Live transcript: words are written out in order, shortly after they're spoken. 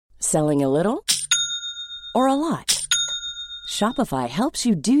Selling a little or a lot? Shopify helps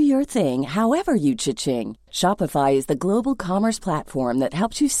you do your thing however you cha-ching. Shopify is the global commerce platform that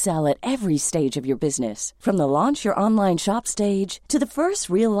helps you sell at every stage of your business. From the launch your online shop stage to the first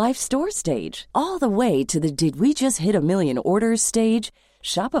real-life store stage, all the way to the did we just hit a million orders stage.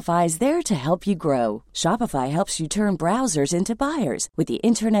 Shopify is there to help you grow. Shopify helps you turn browsers into buyers with the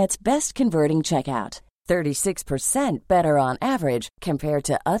internet's best converting checkout. 36% better on average compared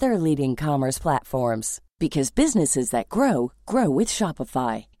to other leading commerce platforms. Because businesses that grow, grow with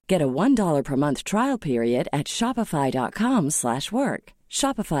Shopify. Get a $1 per month trial period at shopify.com/work.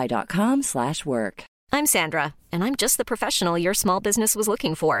 Shopify.com/work. I'm Sandra, and I'm just the professional your small business was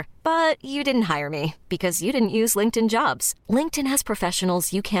looking for. But you didn't hire me because you didn't use LinkedIn Jobs. LinkedIn has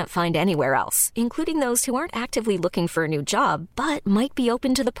professionals you can't find anywhere else, including those who aren't actively looking for a new job, but might be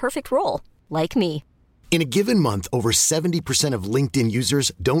open to the perfect role, like me. In a given month, over 70% of LinkedIn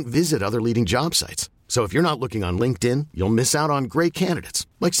users don't visit other leading job sites. So if you're not looking on LinkedIn, you'll miss out on great candidates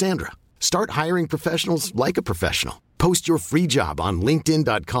like Sandra. Start hiring professionals like a professional. Post your free job on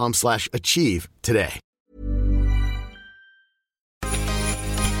linkedin.com/achieve today.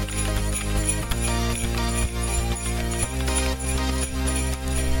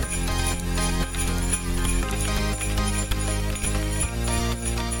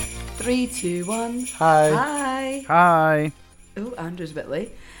 Three, two, one. Hi. Hi. Oh, Andrew's a bit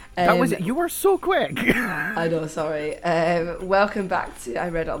late. That was it. You were so quick. I know, sorry. Welcome back to I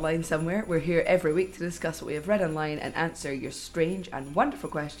Read It Online Somewhere. We're here every week to discuss what we have read online and answer your strange and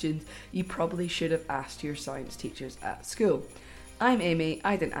wonderful questions you probably should have asked your science teachers at school. I'm Amy.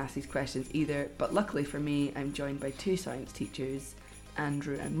 I didn't ask these questions either, but luckily for me, I'm joined by two science teachers,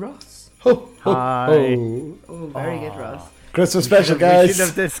 Andrew and Ross. Ho, ho, Hi. Ho. Oh, very good, Ross. Christmas special, guys. We should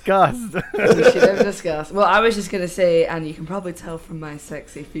have discussed. Well, I was just going to say, and you can probably tell from my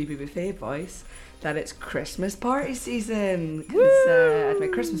sexy Phoebe Buffet voice, that it's Christmas party season. Because I had my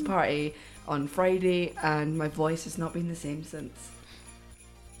Christmas party on Friday, and my voice has not been the same since.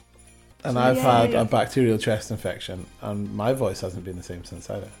 And I've had a bacterial chest infection, and my voice hasn't been the same since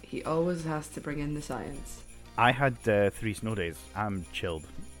either. He always has to bring in the science. I had 3 snow days. I'm chilled.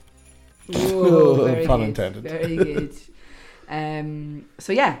 Ooh, very pun good. intended. Very good.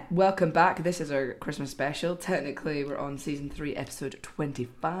 So yeah, welcome back. This is our Christmas special. Technically, we're on season 3, episode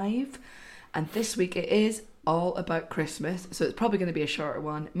 25, and this week it is all about Christmas. So it's probably going to be a shorter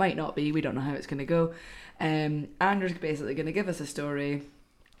one. It might not be. We don't know how it's going to go. Andrew's basically going to give us a story,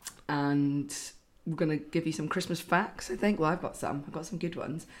 and we're going to give you some Christmas facts. I think. Well, I've got some good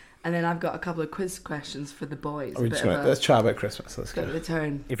ones, and then I've got a couple of quiz questions for the boys. Let's chat about Christmas. Let's go. The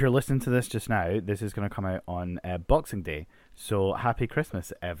turn. If you're listening to this just now, this is going to come out on Boxing Day. So happy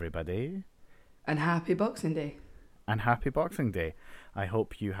Christmas, everybody. And happy Boxing Day. And happy Boxing Day. I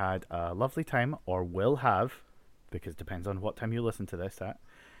hope you had a lovely time, or will have, because it depends on what time you listen to this at,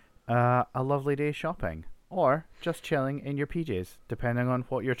 a lovely day shopping. Or just chilling in your PJs, depending on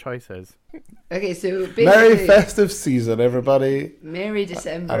what your choice is. Okay, so basically... Merry festive season, everybody. Merry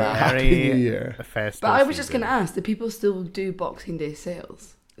December. And a happy New Year. But I was just going to ask, do people still do Boxing Day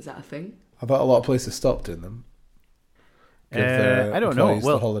sales? Is that a thing? I bet a lot of places stopped doing them. I don't know.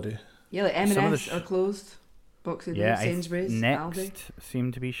 Well, the holiday. Yeah, like M&S are closed. Boxing Day, Sainsbury's, Next Aldi.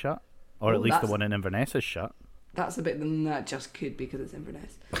 seem to be shut. Or at least the one in Inverness is shut. That's a bit... That just could be because it's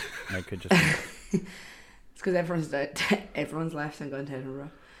Inverness. It could just be. It's because everyone's left and gone to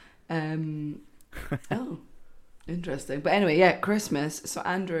Edinburgh. Oh, interesting. But anyway, yeah, Christmas. So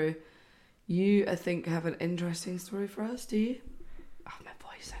Andrew, you, I think, have an interesting story for us, do you? Oh, my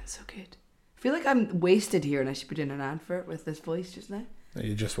voice sounds so good. I feel like I'm wasted here and I should be doing an advert with this voice just now. No,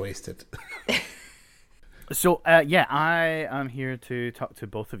 you're just wasted. So, I am here to talk to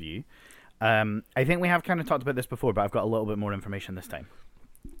both of you. I think we have kind of talked about this before, but I've got a little bit more information this time.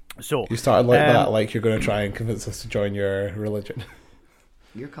 So you started like that, like you're going to try and convince us to join your religion.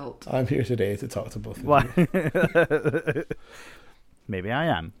 Your cult. I'm here today to talk to both of you. Maybe I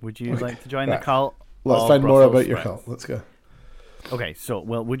am. Would you like to join the cult? Let's find more about your cult. Let's go. Okay, so,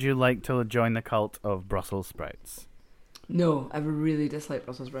 would you like to join the cult of Brussels sprouts? No, I really dislike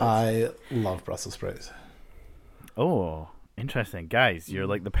Brussels sprouts. I love Brussels sprouts. Oh, interesting. Guys, you're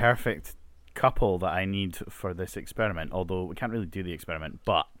like the perfect couple that I need for this experiment, although we can't really do the experiment,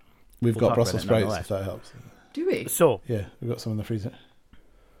 but we've got Brussels sprouts, if that helps. Do we? So yeah, we've got some in the freezer.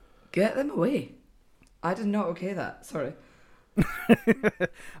 Get them away. I did not okay that. Sorry.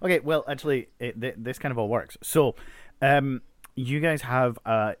 Okay, well, actually, this kind of all works. So, you guys have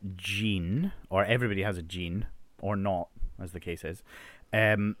a gene, or everybody has a gene, or not, as the case is,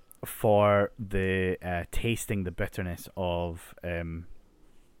 for the tasting the bitterness of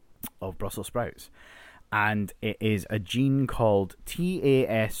of Brussels sprouts. And it is a gene called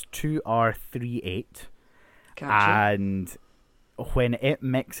TAS2R38. Gotcha. And when it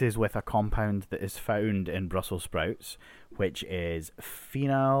mixes with a compound that is found in Brussels sprouts, which is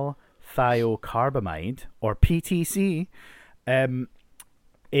phenyl thiocarbamide, or PTC,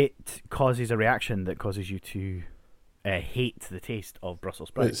 it causes a reaction that causes you to hate the taste of Brussels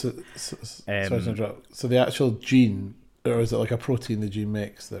sprouts. Wait, sorry to interrupt. So the actual gene, or is it like a protein the gene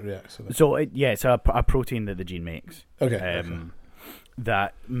makes that reacts with it? So it's a protein that the gene makes. Okay.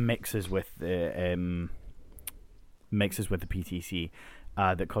 That mixes with the PTC,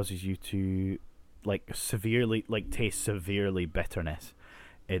 that causes you to taste severely bitterness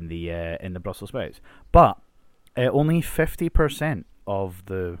in the Brussels sprouts. But only 50% of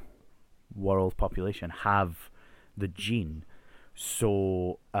the world population have the gene.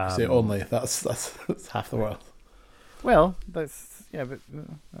 So Say only. That's half the world. Well, that's.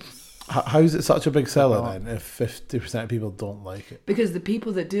 How is it such a big seller then if 50% of people don't like it? Because the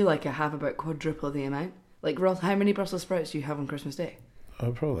people that do like it have about quadruple the amount. Like, Ross, how many Brussels sprouts do you have on Christmas Day?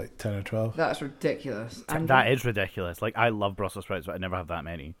 Oh, probably like 10 or 12. That's ridiculous. That is ridiculous. Like, I love Brussels sprouts, but I never have that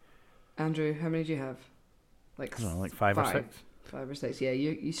many. Andrew, how many do you have? Like, I don't know, like five or six. 5 or 6. Yeah,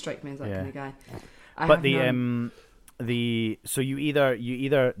 you strike me as that kind of guy. But so you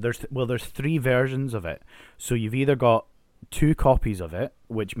either there's 3 versions of it. So you've either got 2 copies of it,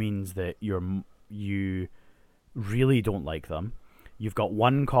 which means that you really don't like them. You've got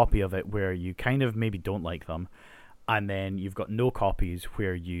 1 copy of it where you kind of maybe don't like them, and then you've got no copies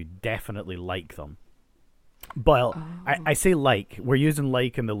where you definitely like them. But I say like, we're using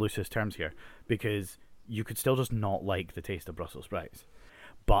like in the loosest terms here, because you could still just not like the taste of Brussels sprouts.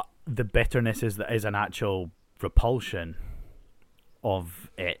 But the bitterness is an actual repulsion of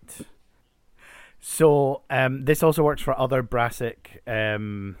it. So this also works for other brassic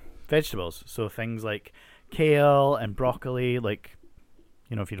vegetables. So things like kale and broccoli, like,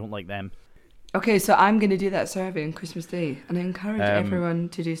 if you don't like them. Okay, so I'm going to do that survey on Christmas Day, and I encourage everyone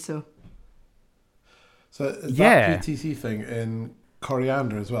to do so. So is that PTC thing in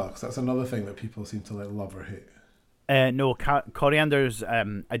coriander as well? Because that's another thing that people seem to love or hate. No, coriander's.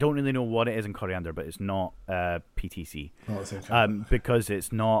 I don't really know what it is in coriander, but it's not PTC. Not the same kind. Because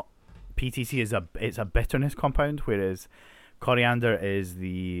it's not. PTC is it's a bitterness compound, whereas coriander is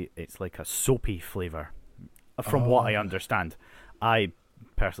it's like a soapy flavor. From what I understand, I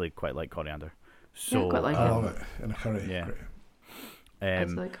personally quite like coriander. So I quite like I love it in a curry. Yeah. I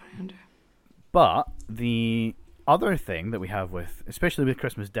like coriander. But the other thing that we have especially with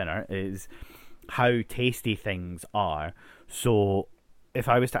Christmas dinner, is how tasty things are. So if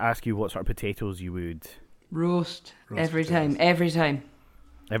I was to ask you what sort of potatoes you would... Roast every time. Every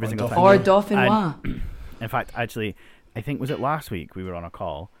single time. Or dauphinoise. In fact, actually, I think, was it last week we were on a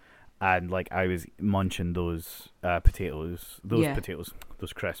call, and I was munching those potatoes,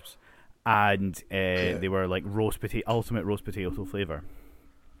 those crisps, and they were like ultimate roast potato flavour.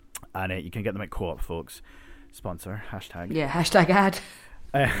 And you can get them at Co-op, folks. Sponsor, hashtag. Yeah, hashtag ad.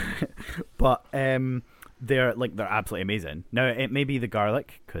 But they're absolutely amazing. Now, it may be the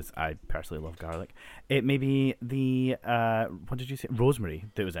garlic, because I personally love garlic. It may be the what did you say, rosemary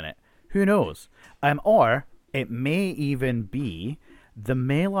that was in it. Who knows? Or it may even be the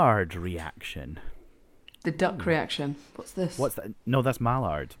Maillard reaction. The duck reaction. What's this? What's that? No, that's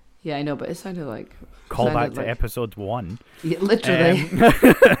Maillard. Yeah, I know, but it sounded like... Call back to episode 1. Yeah, literally.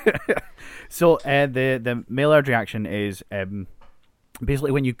 So the Maillard reaction is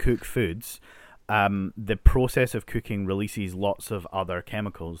basically when you cook foods, the process of cooking releases lots of other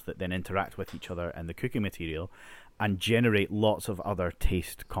chemicals that then interact with each other in the cooking material and generate lots of other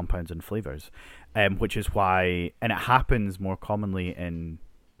taste compounds and flavors, which is why... And it happens more commonly in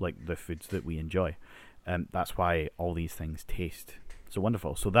the foods that we enjoy. That's why all these things taste so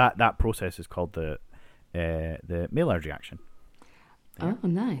wonderful. So that process is called the Maillard reaction. Oh,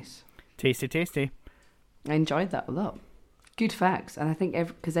 nice. Tasty. I enjoyed that a lot. Good facts. And I think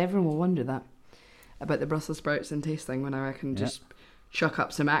because everyone will wonder that about the Brussels sprouts and tasting, when I reckon just chuck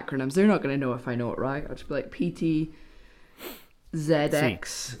up some acronyms. They're not going to know if I know it right. I'll just be like PTZX.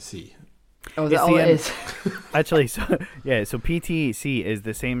 C. Oh, is that all it is? Actually, so PTC is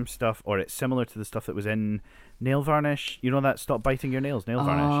the same stuff, or it's similar to the stuff that was in nail varnish. You know that stop biting your nails, nail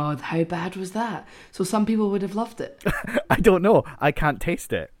varnish? Oh, how bad was that? So some people would have loved it. I don't know. I can't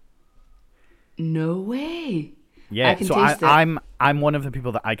taste it. No way. Yeah, I can taste it. I'm one of the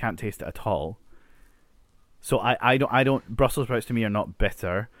people that I can't taste it at all. So I don't Brussels sprouts to me are not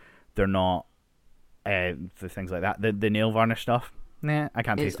bitter. They're not the things like that. The nail varnish stuff, nah, I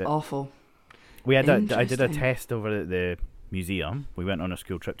can't taste it. It's awful. I did a test over the museum. We went on a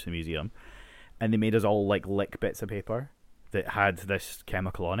school trip to the museum, and they made us all like lick bits of paper that had this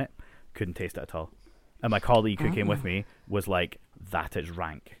chemical on it. Couldn't taste it at all. And my colleague who came with me was like, "That is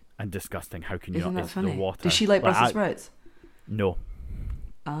rank and disgusting. How can you Isn't not? that It's funny? the water." Does she like Brussels sprouts? No.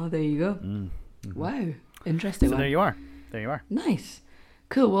 Oh, there you go. Wow, interesting. So one. there you are. There you are. Nice.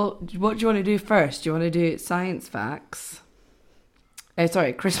 Cool. Well, what do you want to do first? Do you want to do science facts?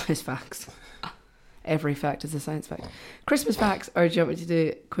 Sorry, Christmas facts. Every fact is a science fact. Christmas facts, or do you want me to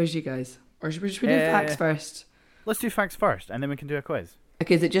do quiz you guys? Or should we do facts first? Let's do facts first, and then we can do a quiz.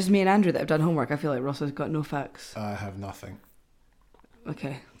 Okay, is it just me and Andrew that have done homework? I feel like Ross has got no facts. I have nothing.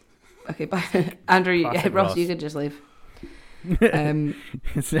 Okay, bye. Andrew, Ross, you can just leave. Welcome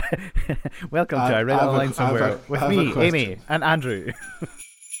to I Read It Online Somewhere with me, Amy, and Andrew.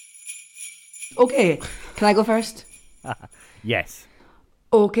 Okay, can I go first? Yes.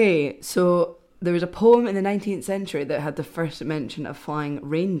 Okay, so there was a poem in the 19th century that had the first mention of flying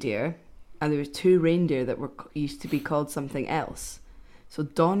reindeer, and there was 2 reindeer that used to be called something else. So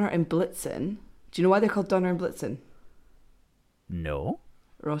Donner and Blitzen. Do you know why they're called Donner and Blitzen? No.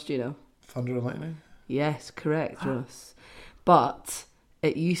 Ross, do you know? Thunder and lightning? Yes, correct, Ross. But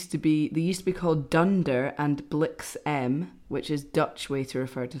they used to be called Dunder and Bliksem, which is Dutch way to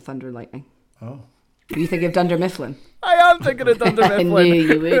refer to thunder and lightning. Oh. You think of Dunder Mifflin? I am thinking of Dunder Mifflin. I knew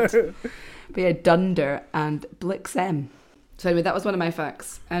you would. But yeah, Dunder and Bliksem. So anyway, that was one of my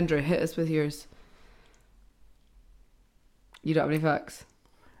facts. Andrew, hit us with yours. You don't have any facts?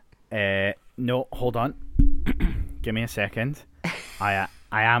 No, hold on. Give me a second. I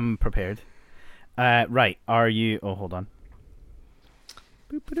am prepared. Right, are you... Oh, hold on.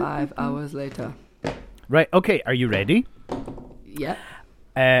 5 hours later. Right, okay, are you ready? Yeah.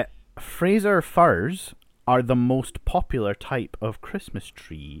 Fraser firs are the most popular type of Christmas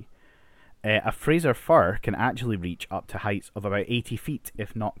tree. A Fraser fir can actually reach up to heights of about 80 feet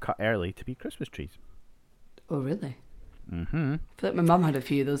if not cut early to be Christmas trees. Oh, really? Mm-hmm. I feel like my mum had a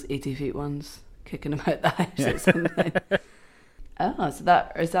few of those 80 feet ones kicking about the house or something. Oh,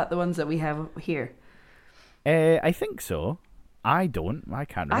 so is that the ones that we have here? I think so. I can't remember.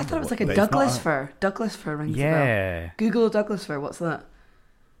 I thought it was like a Douglas fir. Douglas fir rings a bell. Yeah. Google Douglas fir. What's that?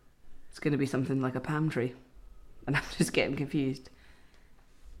 It's going to be something like a palm tree. And I'm just getting confused.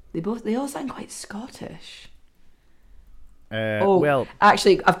 They all sound quite Scottish. Well,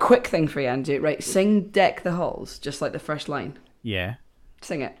 actually, a quick thing for you, Andrew. Right, sing "Deck the Halls," just like the first line. Yeah.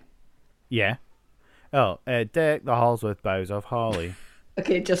 Sing it. Yeah. Oh, deck the halls with boughs of holly.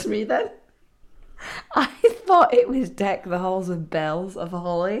 Okay, just me then. I thought it was "Deck the Halls with bells of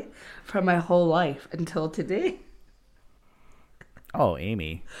holly" for my whole life until today. Oh,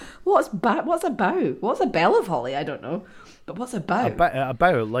 Amy. What's a bow? What's a bell of holly? I don't know. But what's a bow? A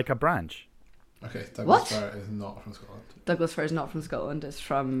bow, like a branch. Okay, Douglas fir is not from Scotland. Douglas fir is not from Scotland. It's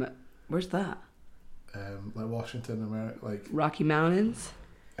from... Where's that? Like Washington, America, like... Rocky Mountains?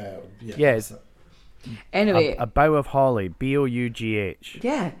 Yes. Anyway... A bough of holly, B-O-U-G-H.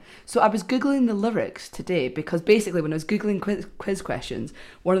 Yeah. So I was Googling the lyrics today because basically when I was Googling quiz questions,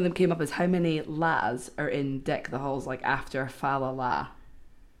 one of them came up as how many las are in Deck the Halls, like after fa la la.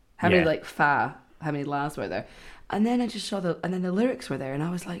 How many las were there? And then I just saw and then the lyrics were there and I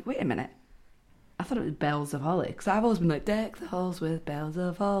was like, wait a minute. I thought it was bells of holly because I've always been like, deck the halls with bells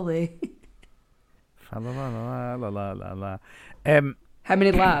of holly. Fa la la la la la la. How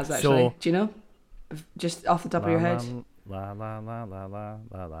many las actually? So, do you know? Just off the top of your head? La la la la la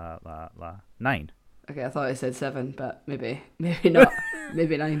la la la la. 9. Okay, I thought I said 7, but maybe not.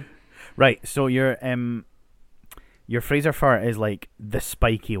 Maybe 9. Right, so your Fraser fir is like the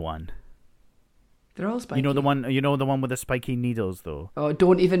spiky one. They're all spiky. You know the one with the spiky needles though. Oh,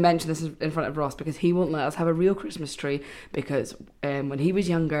 don't even mention this in front of Ross because he won't let us have a real Christmas tree because when he was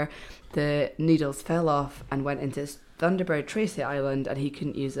younger, the needles fell off and went into Thunderbird Tracy Island and he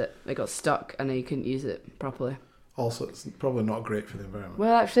couldn't use it. It got stuck and he couldn't use it properly. Also, it's probably not great for the environment.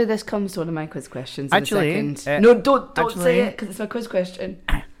 Well, actually, this comes to one of my quiz questions in actually, a second. No, don't say it because it's my quiz question.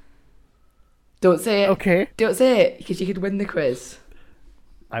 Don't say it. Okay. Don't say it because you could win the quiz.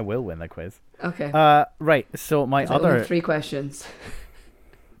 I will win the quiz. Okay. Right. So my There's other only 3 questions.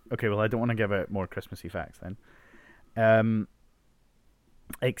 Okay. Well, I don't want to give out more Christmassy facts then.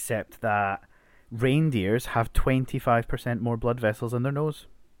 Except that reindeers have 25% more blood vessels in their nose,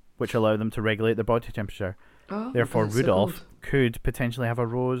 which allow them to regulate their body temperature. Oh, Therefore, that's Rudolph so could potentially have a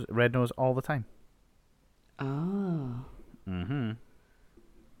red nose all the time. Oh. Mm-hmm.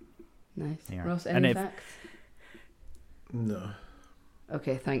 Nice. Yeah. Ross, any facts? No.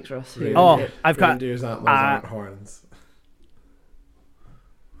 Okay, thanks, Ross. I've got... Reindeers' antlers aren't horns.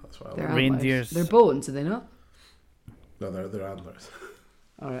 That's what I They're learned. Reindeers... They're bones, are they not? No, they're antlers.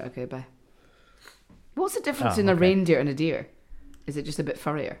 All right, okay, bye. What's the difference in a reindeer and a deer? Is it just a bit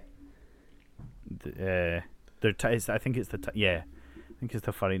furrier? I think it's the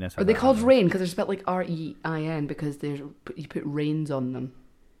furriness. Are they called rein because they're spelled like R-E-I-N because you put reins on them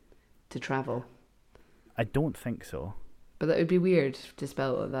to travel? I don't think so. But that would be weird to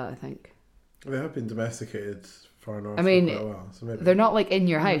spell it like that, I think. They have been domesticated far north I mean, for quite a while, so maybe. They're not like in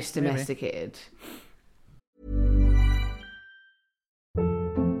your house domesticated.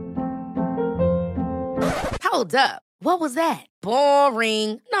 Hold up. What was that?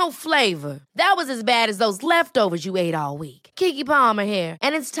 Boring. No flavor. That was as bad as those leftovers you ate all week. Keke Palmer here,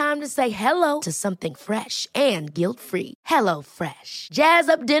 and it's time to say hello to something fresh and guilt-free. Hello Fresh. Jazz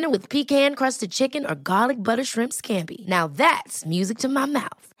up dinner with pecan-crusted chicken or garlic butter shrimp scampi. Now that's music to my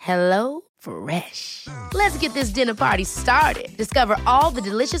mouth. Hello Fresh. Let's get this dinner party started. Discover all the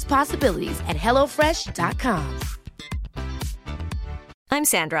delicious possibilities at HelloFresh.com. I'm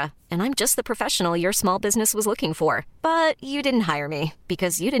Sandra, and I'm just the professional your small business was looking for. But you didn't hire me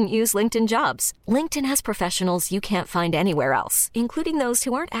because you didn't use LinkedIn Jobs. LinkedIn has professionals you can't find anywhere else, including those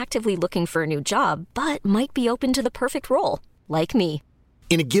who aren't actively looking for a new job, but might be open to the perfect role, like me.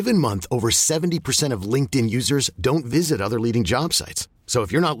 In a given month, over 70% of LinkedIn users don't visit other leading job sites. So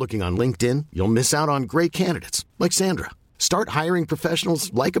if you're not looking on LinkedIn, you'll miss out on great candidates like Sandra. Start hiring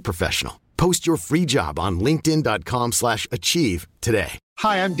professionals like a professional. Post your free job on linkedin.com/achieve today.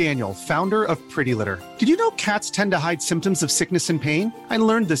 Hi, I'm Daniel, founder of Pretty Litter. Did you know cats tend to hide symptoms of sickness and pain? I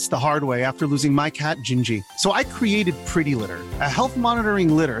learned this the hard way after losing my cat, Gingy. So I created Pretty Litter, a health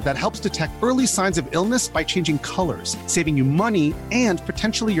monitoring litter that helps detect early signs of illness by changing colors, saving you money and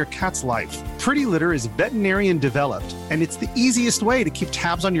potentially your cat's life. Pretty Litter is veterinarian developed, and it's the easiest way to keep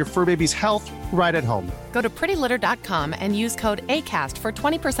tabs on your fur baby's health right at home. Go to prettylitter.com and use code ACAST for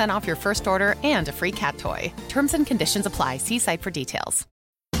 20% off your first order and a free cat toy. Terms and conditions apply. See site for details.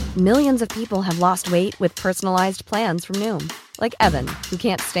 Millions of people have lost weight with personalized plans from Noom. Like Evan, who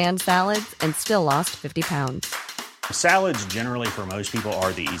can't stand salads and still lost 50 pounds. Salads generally for most people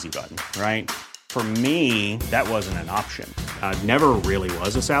are the easy button, right? For me, that wasn't an option. I never really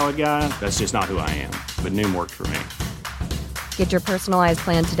was a salad guy. That's just not who I am. But Noom worked for me. Get your personalized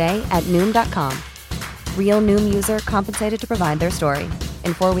plan today at Noom.com. Real Noom user compensated to provide their story.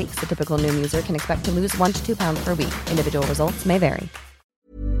 In 4 weeks, the typical Noom user can expect to lose 1 to 2 pounds per week. Individual results may vary.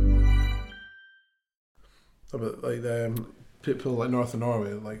 But like people like north of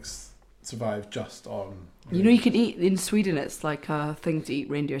Norway like survive just on. You know, you can eat in Sweden. It's like a thing to eat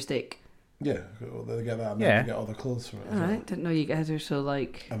reindeer steak. Yeah, well, they get that, and then you get all the clothes from it. All right, didn't know you guys are so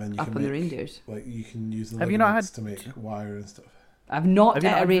like up on the reindeers. Like you can use the Have you not had to make wire and stuff. I've not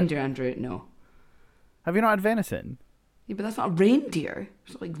had a reindeer, Andrew. No. Have you not had venison? Yeah, but that's not a reindeer.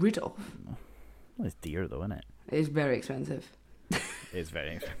 It's like Rudolph. Well, it's deer though, isn't it? It is very expensive. It's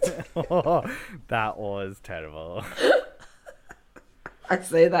very expensive. That was terrible. I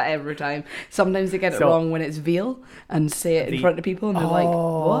say that every time. Sometimes they get it wrong when it's veal and say it in front of people and they're like,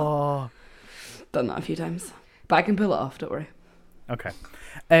 what? Done that a few times. But I can pull it off, don't worry. Okay.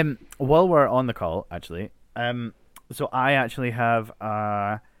 While we're on the call, actually, so I actually have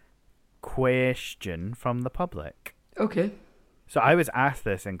a question from the public. Okay. So I was asked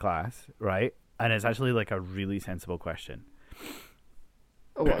this in class, right? And it's actually like a really sensible question.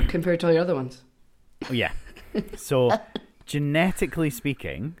 Oh, what, compared to all your other ones? Yeah. So, genetically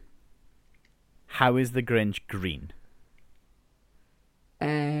speaking, how is the Grinch green?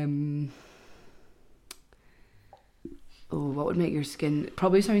 What would make your skin?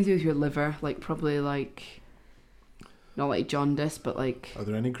 Probably something to do with your liver. Like, probably like, not like jaundice, but like. Are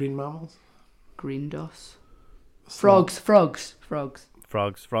there any green mammals? Green DOS. Frogs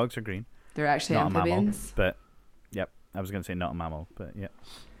are green. They're actually not amphibians. A mammal, but yep, I was going to say not a mammal, but yeah.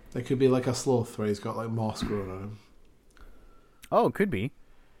 They could be like a sloth where he's got like moss growing on him. Oh, it could be.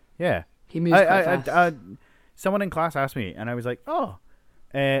 Yeah. He moves quite fast. Someone in class asked me, and I was like, oh.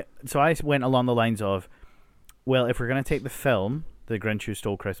 So I went along the lines of, well, if we're going to take the film, The Grinch Who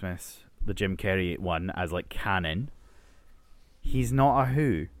Stole Christmas, the Jim Carrey one, as like canon, he's not a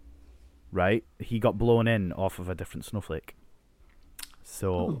Who, right? He got blown in off of a different snowflake.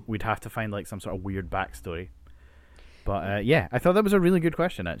 So we'd have to find like some sort of weird backstory. But yeah, I thought that was a really good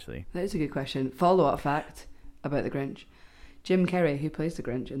question, actually. That is a good question. Follow-up fact about the Grinch. Jim Carrey, who plays the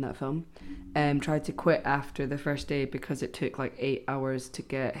Grinch in that film, tried to quit after the first day because it took like 8 hours to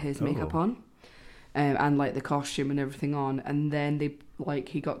get his makeup on, and like the costume and everything on. And then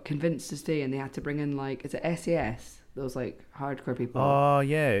he got convinced to stay, and they had to bring in like, is it SAS? Those like hardcore people. Oh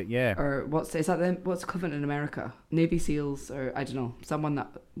yeah. Or what's equivalent in America? Navy SEALs, or I don't know, someone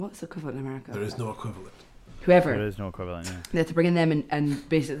that. What's equivalent in America? There is no equivalent. whoever. There is no equivalent. Yeah. They have to bring in them and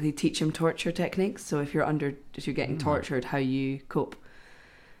basically teach them torture techniques. So if you're getting tortured, how you cope.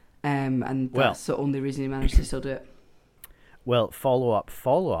 And that's the only reason he managed to still do it. Well, follow-up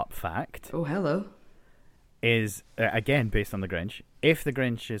fact. Oh, hello. Is, again, based on the Grinch. If the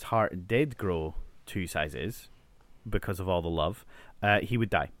Grinch's heart did grow 2 sizes because of all the love, he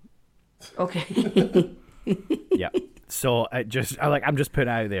would die. Okay. Yeah. So I'm just putting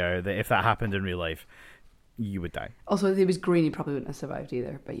it out there that if that happened in real life, you would die. Also, if he was green, he probably wouldn't have survived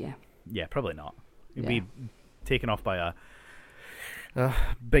either, but yeah. Yeah, probably not. He'd be taken off by a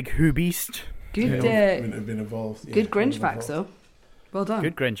big who beast. Good, wouldn't have been involved. Yeah, good Grinch facts, though. Well done.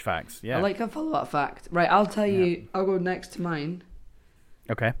 Good Grinch facts, yeah. I like a follow-up fact. Right, I'll tell you. I'll go next to mine.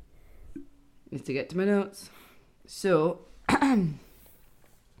 Okay. Need to get to my notes. So,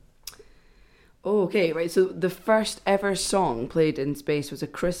 okay, right. So the first ever song played in space was a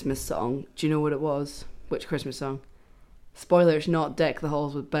Christmas song. Do you know what it was? Which Christmas song? Spoilers, not Deck the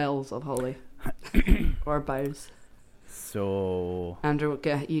Halls with Bells of Holly. Or Boughs. So... Andrew,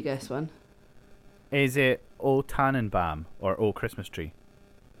 you guess one. Is it O Tannenbaum or O Christmas Tree?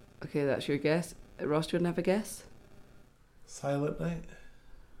 Okay, that's your guess. Ross, do you want to have a guess? Silent Night?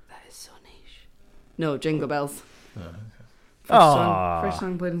 That is so niche. No, Jingle Bells. Oh, okay. First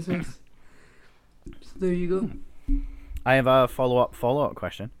song played in space. So there you go. I have a follow-up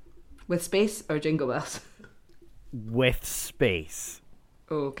question. With space or Jingle Bells? With space.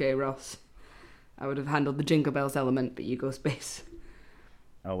 Okay, Ross. I would have handled the Jingle Bells element, but you go space.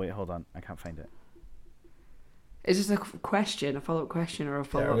 Oh, wait, hold on. I can't find it. Is this a question, a follow-up question, or a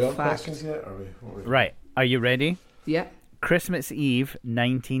follow-up are we on fact? questions yet? Or are we... Right. Are you ready? Yeah. Christmas Eve,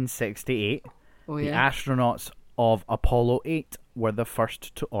 1968. Oh, the yeah. astronauts of Apollo 8 were the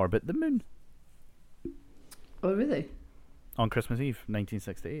first to orbit the moon. Oh, really? On Christmas Eve,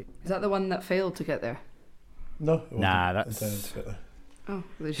 1968. Is that the one that failed to get there? No. It Nah, wasn't that's... intended to get there. Oh,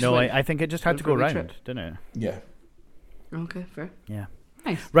 they just No, went- I think it just had went to for go a wee round, trip. didn't it? Yeah. Okay, fair. Yeah.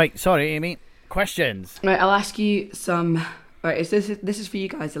 Nice. Right, sorry, Amy. Questions. Right, I'll ask you some... Right, this is for you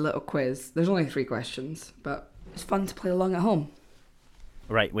guys, a little quiz. There's only 3 questions, but it's fun to play along at home.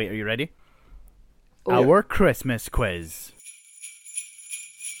 Right, wait, are you ready? Oh, Our Christmas quiz.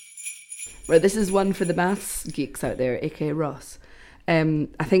 Right, this is one for the maths geeks out there, aka Ross. I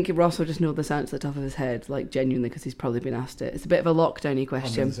think Ross will just know this answer at the top of his head, like genuinely, because he's probably been asked it. It's a bit of a lockdowny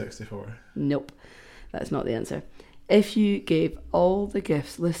question. 164. Nope, that's not the answer. If you gave all the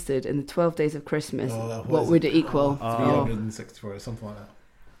gifts listed in the 12 days of Christmas, what would it equal? 364, something like that.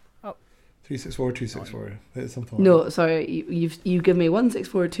 Oh. 364, 264. It's something like No, that. sorry, you give me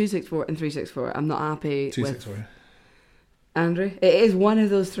 164, 264, and 364. I'm not happy 264. with... Andrew? It is one of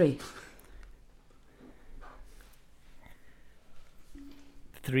those 3.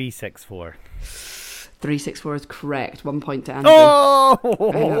 364. 364 is correct. 1 point to Andrew.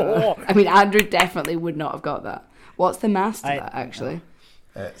 Oh! I mean, Andrew definitely would not have got that. What's the maths to that, actually?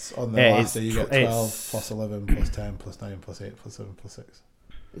 It's on the last day you get 12 plus 11 plus 10 plus 9 plus 8 plus 7 plus 6.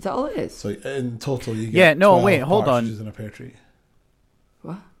 Is that all it is? So in total you get 12 hold on. partridges in a pear tree.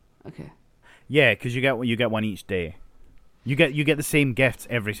 What? Okay. Yeah, because you get one each day. You get the same gifts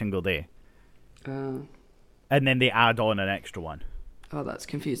every single day. And then they add on an extra one. Oh, that's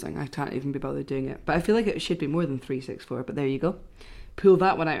confusing. I can't even be bothered doing it. But I feel like it should be more than 364, but there you go. Pull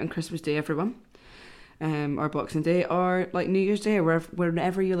that one out on Christmas Day, everyone. Or Boxing Day, or like New Year's Day, or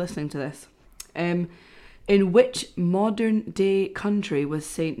whenever you're listening to this. In which modern day country was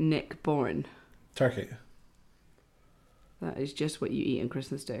Saint Nick born? Turkey. That is just what you eat on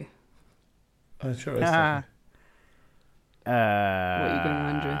Christmas Day. I'm sure it's Turkey. What are you going to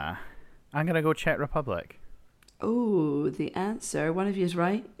Andrew? I'm going to go Czech Republic. Oh, the answer, one of you is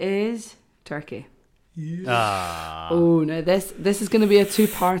right, is Turkey. Yeah. Oh, no, this is going to be a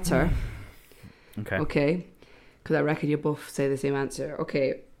 2-parter. Okay. Because I reckon you both say the same answer.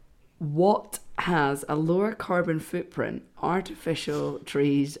 Okay. What has a lower carbon footprint, artificial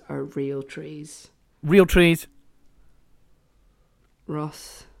trees or real trees? Real trees.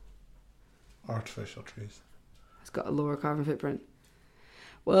 Ross? Artificial trees. It's got a lower carbon footprint.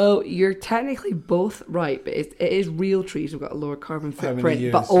 Well, you're technically both right, but it is real trees who've got a lower carbon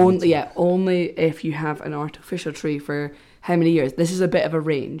footprint. But only if you have an artificial tree for how many years? This is a bit of a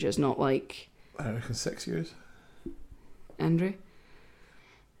range. It's not like... I reckon 6 years. Andrew?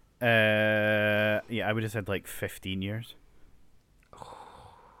 Yeah, I would have said like 15 years.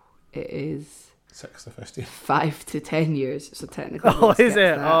 It is... 6 to 15. 5 to 10 years. So technically... Oh, is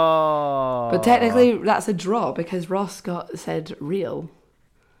it? That. Oh. But technically, that's a draw because Ross said real.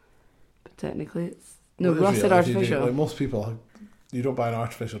 But technically, it's... No, Ross said artificial. Like most people, you don't buy an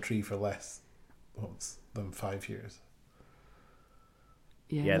artificial tree for less. them 5 years.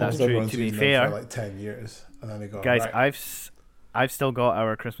 Yeah, that's true. To be fair, for like 10 years, and then they got guys. Right. I've still got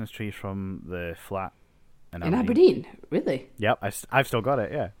our Christmas tree from the flat in Aberdeen. Really? Yep, I've still got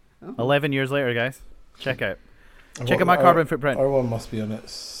it. Yeah, 11 years later, guys. Check out my carbon footprint. Our one must be on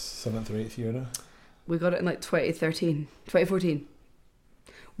its 7th or 8th year now. We got it in like 2014.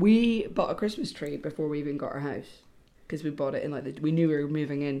 We bought a Christmas tree before we even got our house, because we bought it in we knew we were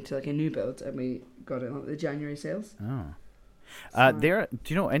moving into like a new build, and we got it in like the January sales. Oh. Do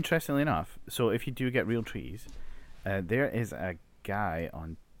you know, interestingly enough, so if you do get real trees, there is a guy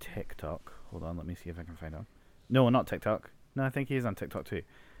on TikTok. Hold on, let me see if I can find him. No, not TikTok. No, I think he is on TikTok too.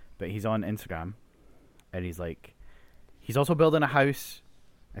 But he's on Instagram, and he's also building a house.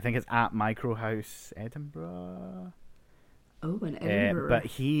 I think it's at Micro House Edinburgh. Oh, in Edinburgh. But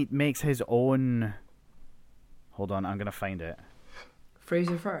he makes his own... Hold on, I'm going to find it.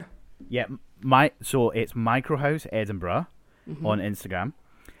 Fraser Fir? Yeah, so it's Micro House Edinburgh on Instagram,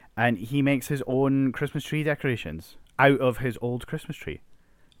 and he makes his own Christmas tree decorations out of his old Christmas tree.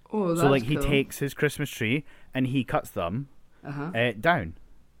 Oh, that's so like cool. he takes his Christmas tree and he cuts them down,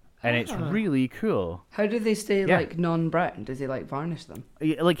 and it's really cool. How do they stay like non-brown? Does he like varnish them?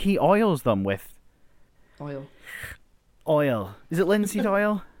 Like he oils them with oil. Is it linseed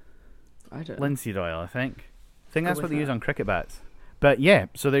oil? I don't know. Linseed oil, I think that's what they use on cricket bats. But yeah,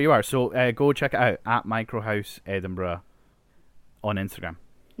 so there you are. So go check it out at Micro House Edinburgh on Instagram.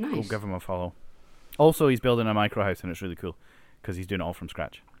 Nice. Go give him a follow. Also, he's building a micro house, and it's really cool because he's doing it all from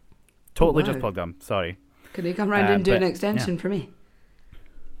scratch. Totally just plugged him. Sorry. Could he come round and do an extension for me?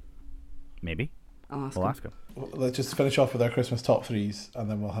 Maybe. We'll ask him. Well, let's just finish off with our Christmas top threes, and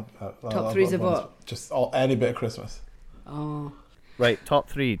then we'll have top threes of what? Just any bit of Christmas. Oh. Right, top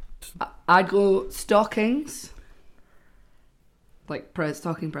three. I'd go stockings. Like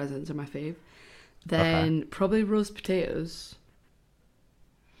stocking presents are my fave. Then probably roast potatoes.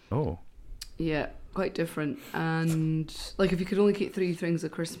 Oh. Yeah, quite different. And like if you could only keep 3 things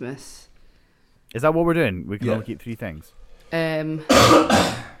at Christmas. Is that what we're doing? We can only keep 3 things.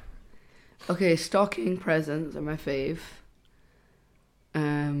 Okay, stocking presents are my fave.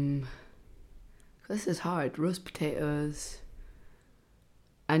 This is hard. Roast potatoes.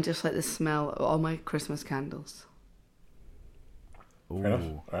 And just like the smell of all my Christmas candles. Fair enough.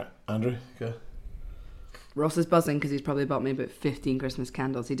 All right, Andrew, go. Ross is buzzing because he's probably bought me about 15 Christmas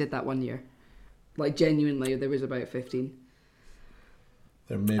candles. He did that one year. Like, genuinely, there was about 15.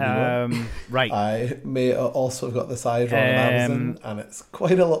 There may be one. Right. I may also have got the size wrong on Amazon, and it's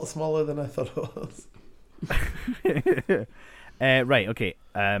quite a lot smaller than I thought it was. Right, okay.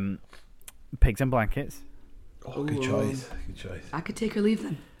 Pigs and blankets. Oh, good choice. Good choice. I could take or leave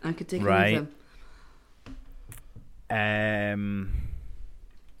them. Right.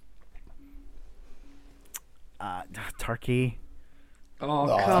 Turkey. Oh, come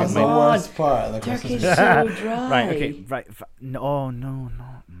on. That's the worst part of the Turkey's so dry. Right, okay, right. No. I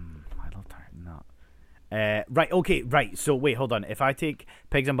love turkey. No. Right, okay, right. So, wait, hold on. If I take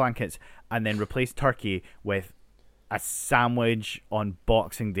pigs and blankets and then replace turkey with a sandwich on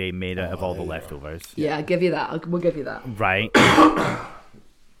Boxing Day made out of all the leftovers. Yeah, I'll give you that. We'll give you that. Right.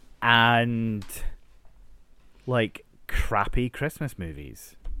 And, like, crappy Christmas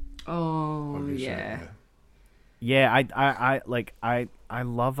movies. Oh, yeah. Yeah, I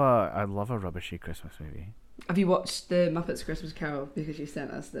love a rubbishy Christmas movie. Have you watched the Muppets Christmas Carol because you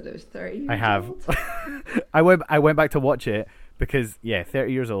sent us that it was 30 years I have. old? I went back to watch it because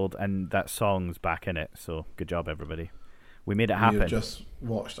 30 years old and that song's back in it. So good job, everybody. We made it happen. You've just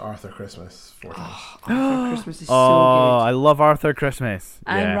watched Arthur Christmas 4 times. Arthur Christmas is so good. Oh, I love Arthur Christmas.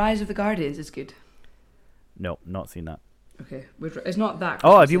 And Rise of the Guardians is good. No, not seen that. Okay, it's not that.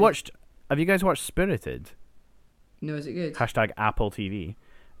 Oh, have you guys watched Spirited? No, is it good? Hashtag Apple TV.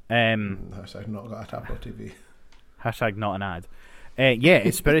 Hashtag not got Apple TV. Hashtag not an ad. Yeah,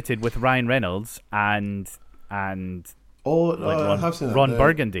 it's Spirited with Ryan Reynolds and I have seen Ron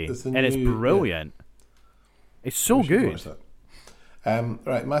Burgundy, and it's brilliant. Yeah. It's so good.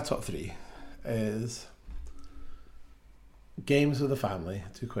 Right, my top 3 is games with the family. I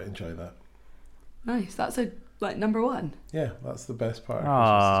do quite enjoy that. Nice. That's number 1. Yeah, that's the best part.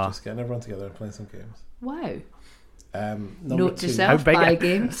 Of just getting everyone together and playing some games. Wow. Note to self, buy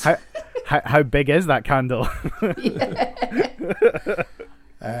games. How big is that candle?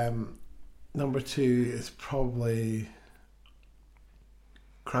 Number 2 is probably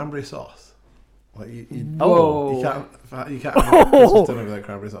cranberry sauce. Like you can't have a Christmas dinner without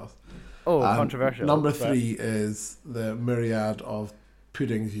cranberry sauce. Oh, controversial. Number 3 is the myriad of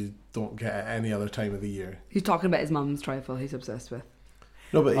puddings you don't get at any other time of the year. He's talking about his mum's trifle he's obsessed with.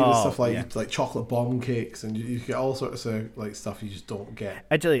 No, but even stuff like chocolate bomb cakes, and you get all sorts of like stuff you just don't get.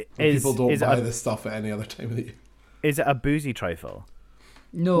 Actually, people don't buy this stuff at any other time of the year. Is it a boozy trifle?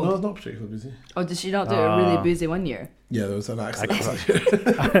 No, it's not particularly boozy. Oh, did she not do a really boozy one year? Yeah, there was an accident that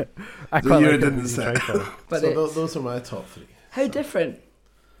year. The year didn't set. But so those are my top 3. How different?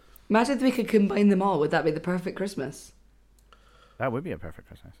 Imagine if we could combine them all. Would that be the perfect Christmas? That would be a perfect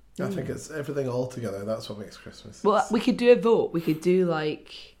Christmas. I think it's everything all together. That's what makes Christmas. Well, we could do a vote. We could do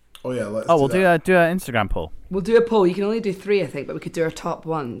like... Oh, yeah, let's we'll do an Instagram poll. We'll do a poll. You can only do 3, I think, but we could do our top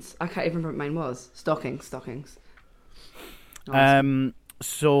ones. I can't even remember what mine was. Stockings. Awesome.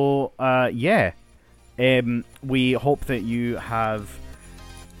 We hope that you have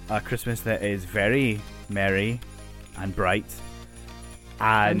a Christmas that is very merry and bright,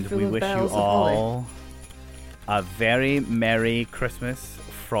 and we wish you all a very merry Christmas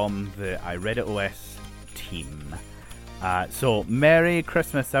from the I Read It OS team. So Merry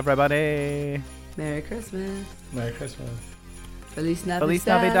Christmas, everybody! Merry Christmas! Merry Christmas! Feliz Navidad! Feliz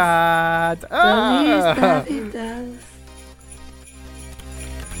Navidad! Feliz Navidad!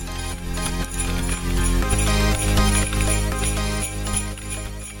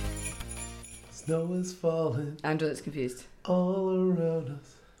 Snow is falling. Andrew looks confused. All around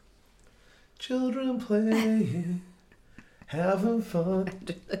us. Children playing. Having fun.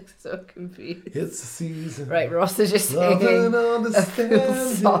 Andrew looks so confused. It's the season. Right, Ross is just singing a full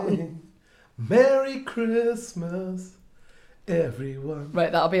song. Merry Christmas, everyone.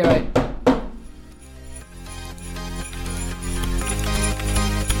 Right, that'll be alright.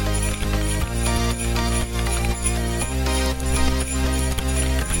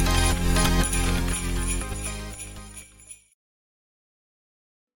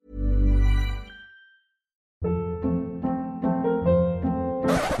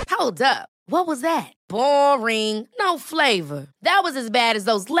 Hold up. What was that? Boring. No flavor. That was as bad as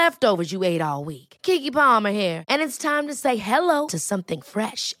those leftovers you ate all week. Keke Palmer here, and it's time to say hello to something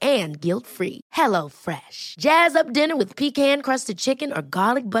fresh and guilt-free. Hello Fresh. Jazz up dinner with pecan-crusted chicken or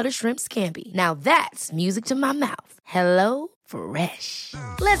garlic butter shrimp scampi. Now that's music to my mouth. Hello Fresh.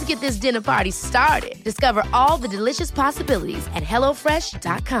 Let's get this dinner party started. Discover all the delicious possibilities at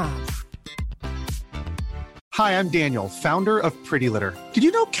HelloFresh.com. Hi, I'm Daniel, founder of Pretty Litter. Did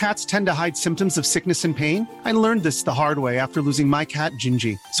you know cats tend to hide symptoms of sickness and pain? I learned this the hard way after losing my cat,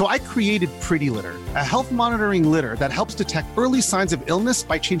 Gingy. So I created Pretty Litter, a health monitoring litter that helps detect early signs of illness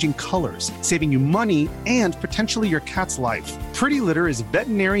by changing colors, saving you money and potentially your cat's life. Pretty Litter is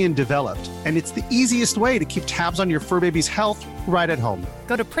veterinarian developed, and it's the easiest way to keep tabs on your fur baby's health right at home.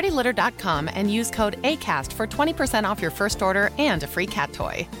 Go to prettylitter.com and use code ACAST for 20% off your first order and a free cat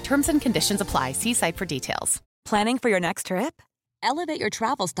toy. Terms and conditions apply. See site for details. Planning for your next trip? Elevate your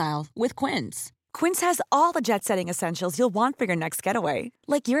travel style with Quince. Quince has all the jet-setting essentials you'll want for your next getaway,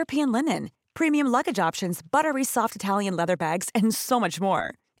 like European linen, premium luggage options, buttery soft Italian leather bags, and so much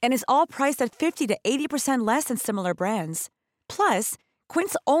more. And is all priced at 50 to 80% less than similar brands. Plus,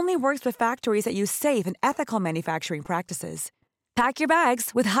 Quince only works with factories that use safe and ethical manufacturing practices. Pack your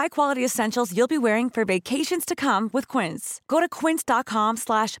bags with high-quality essentials you'll be wearing for vacations to come with Quince. Go to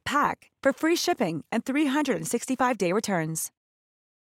quince.com/pack for free shipping and 365-day returns.